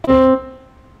again?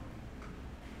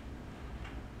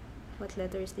 What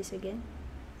letter is this again?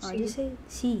 Oh, just say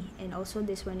C. And also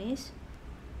this one is?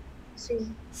 C.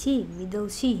 C, middle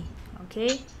C.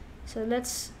 Okay. So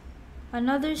let's...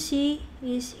 Another C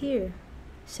is here.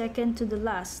 Second to the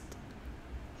last.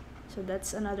 So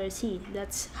that's another C.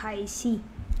 That's high C.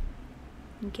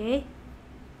 Okay.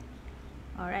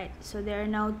 Alright. So there are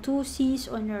now two C's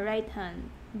on your right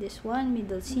hand. This one,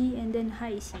 middle C, and then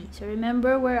high C. So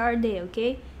remember, where are they?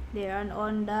 Okay. They are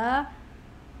on the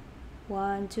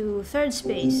 1, 2, 3rd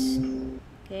space.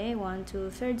 Okay. 1,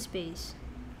 2, 3rd space.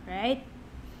 Right?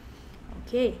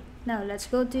 Okay. Now let's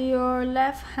go to your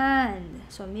left hand.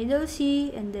 So middle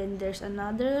C, and then there's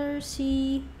another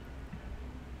C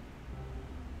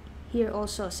here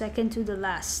also, second to the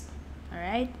last.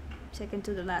 Alright? Second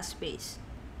to the last space.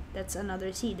 That's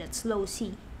another C. That's low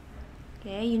C.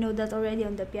 Okay, you know that already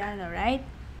on the piano, right?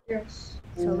 Yes.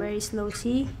 So where is low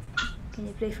C? Can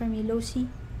you play for me low C?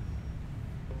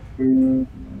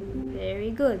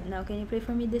 Very good. Now can you play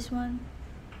for me this one?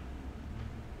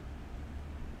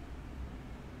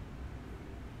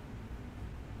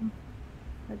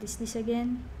 What is this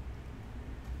again?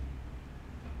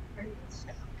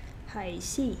 High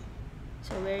C.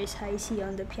 So where is high C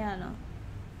on the piano?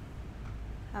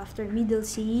 After middle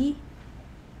C.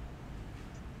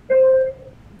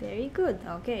 Very good.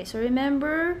 Okay, so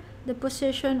remember the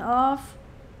position of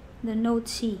the note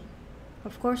C.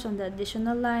 Of course, on the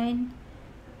additional line.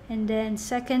 And then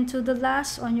second to the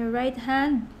last on your right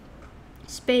hand,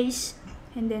 space.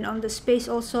 And then on the space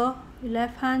also, your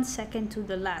left hand, second to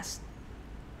the last.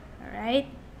 Alright?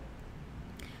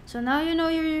 So now you know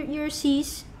your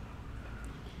C's.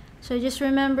 So just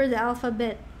remember the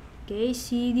alphabet. Okay,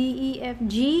 C, D, E, F,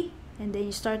 G. And then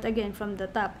you start again from the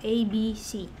top. A, B,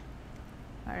 C.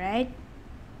 Alright?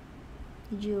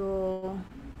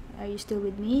 Are you still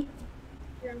with me?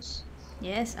 Yes.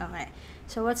 Yes? Okay.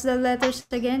 So what's the letters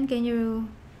again? Can you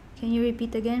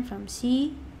repeat again from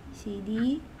C, C,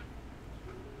 D?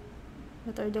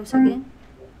 What are those again?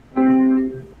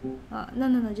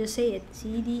 No. Just say it.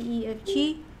 C, D, E, F,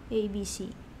 G, A, B, C.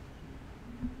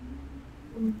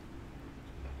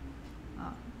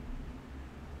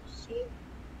 C.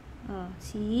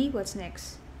 C. What's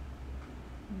next?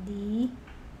 D.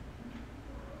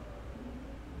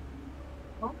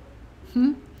 What?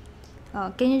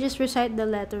 Can you just recite the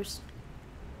letters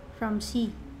from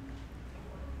C?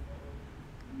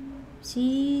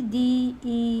 C, D,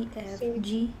 E, F,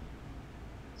 G.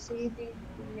 C, D,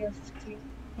 E, F, G.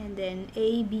 And then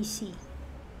A, B, C.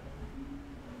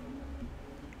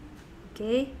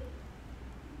 Okay?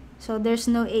 So there's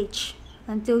no H.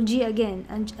 Until G again.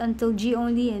 Until G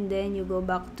only, and then you go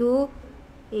back to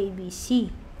A, B,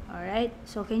 C. Alright?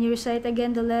 So can you recite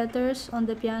again the letters on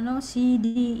the piano? C, D,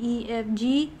 E, F,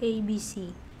 G, A, B,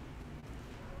 C.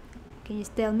 Can you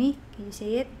tell me? Can you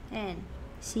say it? And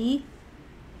C.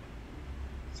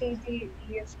 C, D,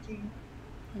 E, F, G.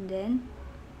 And then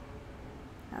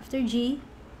after G.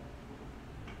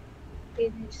 A,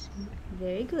 B, C.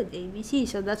 Very good. A, B, C.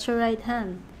 So that's your right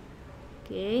hand.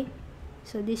 Okay?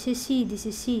 So this is C. This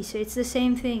is C. So it's the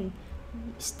same thing.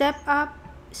 Step up,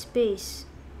 space.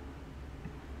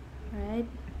 Right?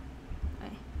 I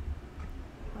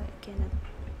cannot.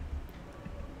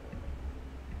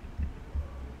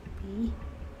 B.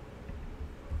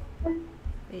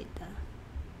 Wait.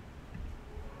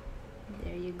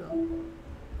 There you go.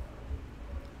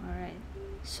 Alright.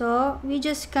 So we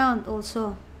just count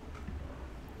also.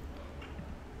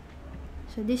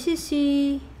 So this is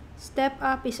C. Step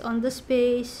up is on the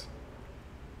space.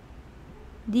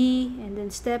 D. And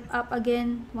then step up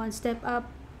again. One step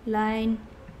up. Line.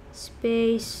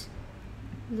 Space.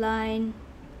 Line.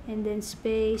 And then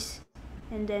space.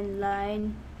 And then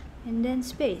line. And then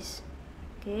space.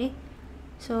 Okay.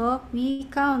 So we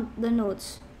count the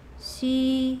notes.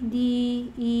 C,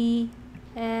 D, E,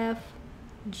 F,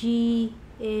 G,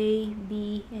 A,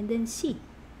 B, and then C.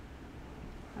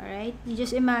 Alright? You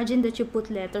just imagine that you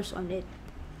put letters on it.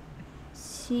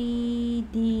 C,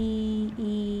 D,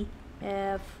 E,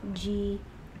 F, G,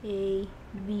 A,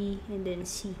 B, and then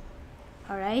C.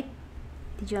 Alright?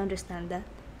 Did you understand that?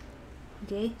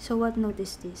 Okay, so what note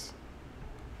is this?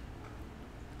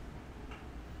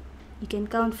 You can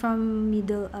count from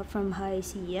middle up from high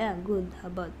C. Yeah, good. How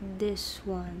about this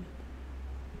one?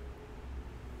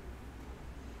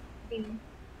 D.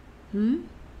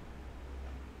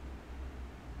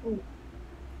 O.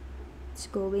 It's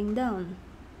going down.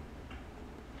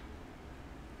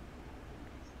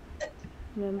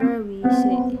 Remember we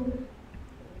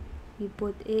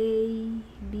put A,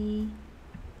 B,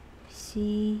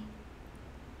 C.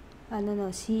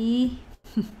 No, C.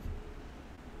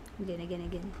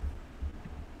 Again.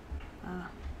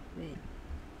 Wait.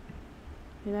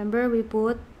 Remember we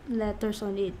put letters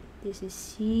on it. This is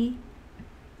C,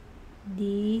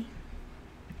 D,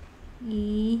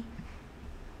 E,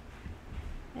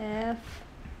 F,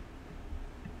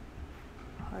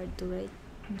 hard to write,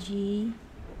 G,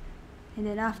 and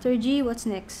then after G, what's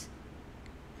next?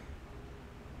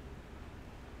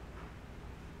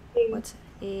 A. What's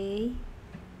A?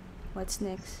 What's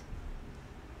next?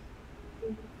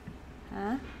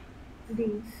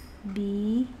 D.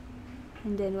 B,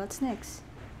 and then what's next?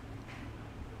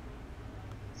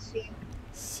 C.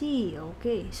 C.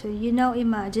 Okay, so you now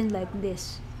imagine like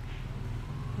this.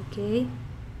 Okay,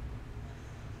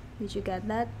 did you get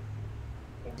that?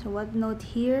 So what note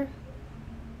here?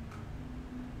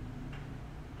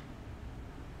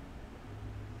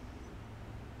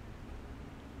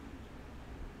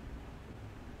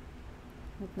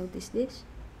 What note is this?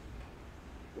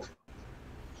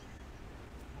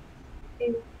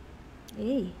 A.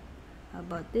 A. How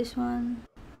about this one?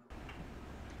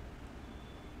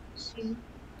 C.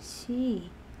 C.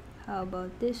 How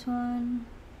about this one?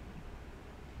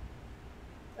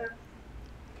 F.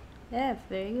 F.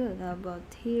 Very good. How about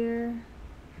here?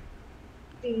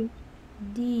 D.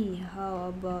 D. How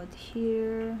about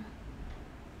here?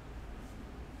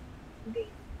 B.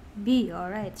 B.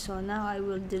 Alright, so now I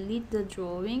will delete the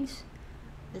drawings.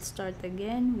 Let's start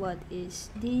again. What is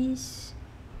this?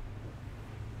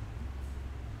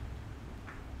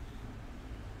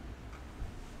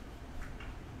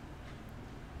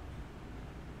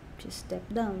 Just step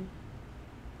down.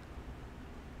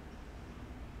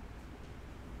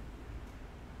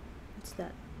 What's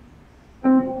that?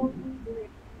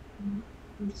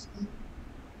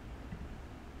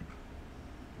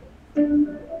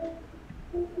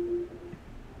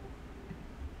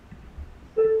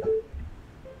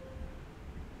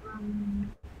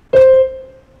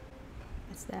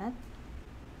 What's that?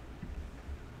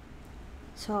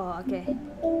 So, okay.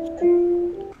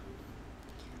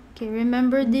 Okay,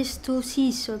 remember these two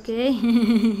C's, okay?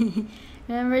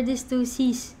 Remember these two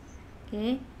C's,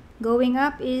 okay? Going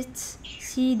up, it's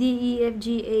C, D, E, F,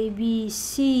 G, A, B,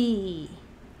 C.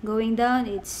 Going down,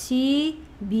 it's C,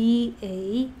 B,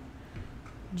 A,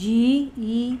 G,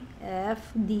 E,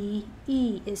 F, D,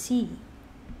 E, C.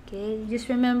 Okay, just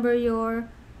remember your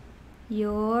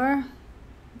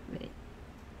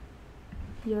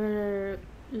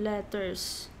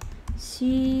letters.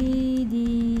 C, D,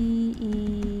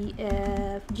 E,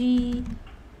 F, G,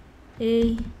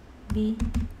 A, B,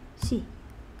 C.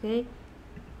 Okay,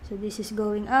 so this is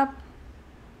going up.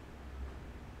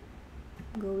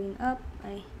 Going up.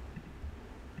 Alright,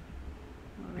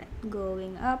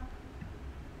 going up.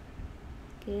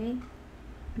 Okay,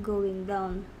 going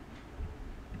down.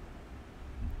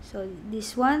 So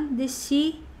this one, this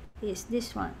C is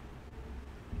this one.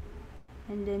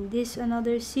 And then this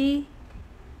another C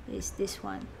is this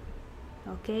one.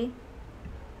 Okay,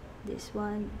 this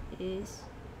one is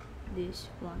this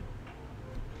one.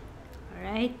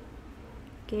 Alright,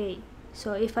 okay,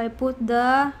 so if I put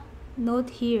the note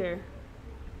here,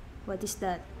 what is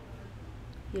that?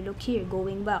 You look here,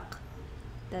 going back.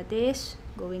 That is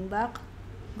going back,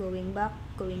 going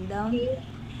down.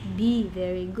 B,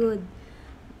 very good.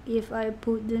 If I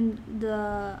put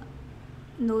the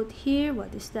note here,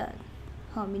 what is that?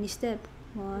 How many steps?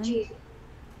 One. G.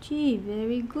 G,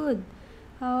 very good.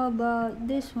 How about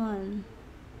this one?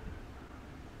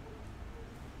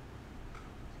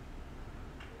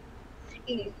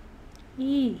 E.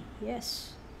 E,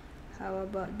 yes. How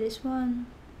about this one?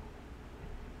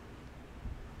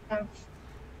 F.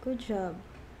 Good job.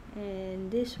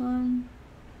 And this one?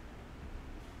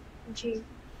 G.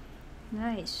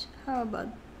 Nice. How about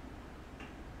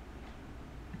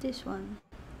this one?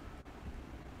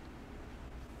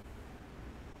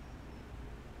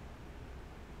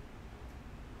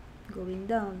 Going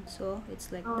down, so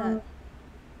it's like that.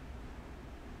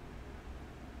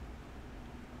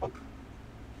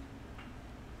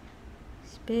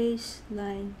 Space,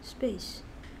 line, space.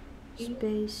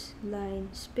 Space, line,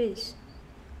 space.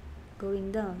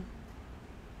 Going down.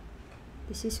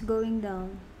 This is going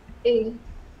down. A.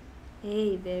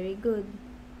 A, very good.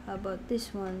 How about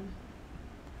this one?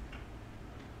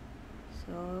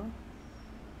 So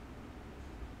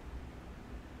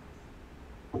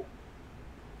you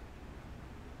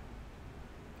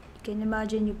can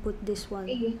imagine you put this one.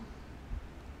 E.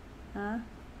 Huh?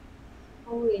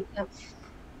 Oh wait, F.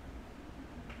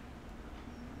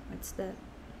 What's that?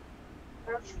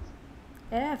 F.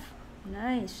 F.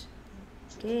 Nice.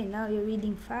 Okay, now you're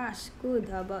reading fast. Good.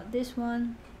 How about this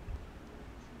one?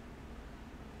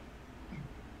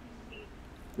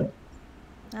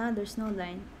 There's no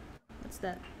line. What's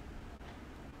that?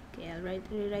 Okay, I'll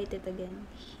rewrite it again.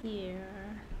 Here.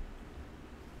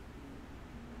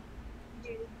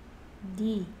 G.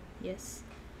 D. Yes.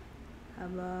 How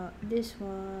about this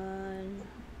one?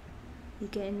 You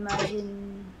can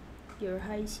imagine your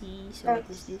high C. So what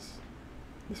is this?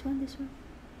 This one? This one?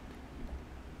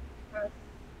 F.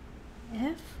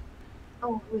 F?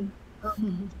 Oh wait.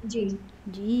 G.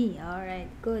 G. Alright,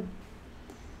 good.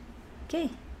 Okay,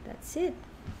 that's it.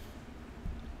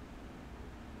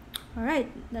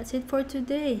 Alright, that's it for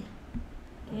today.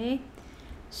 Okay,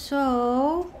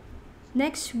 so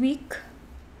next week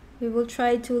we will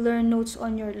try to learn notes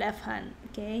on your left hand.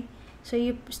 Okay, so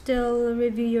you still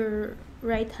review your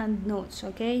right hand notes.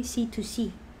 Okay, C to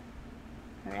C.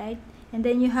 Alright, and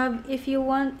then you have, if you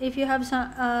have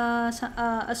some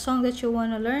a song that you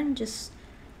want to learn, just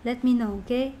let me know.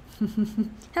 Okay.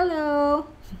 Hello.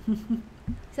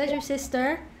 Is that your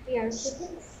sister? Yes.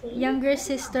 Younger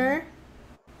sister?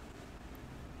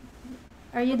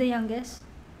 Are you the youngest?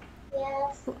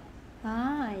 Yes. Oh,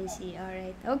 ah, I see. All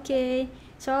right. Okay.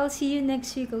 So I'll see you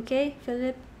next week, okay,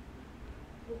 Philip?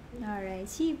 Okay. All right.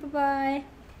 See you. Bye-bye.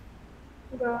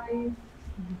 Bye.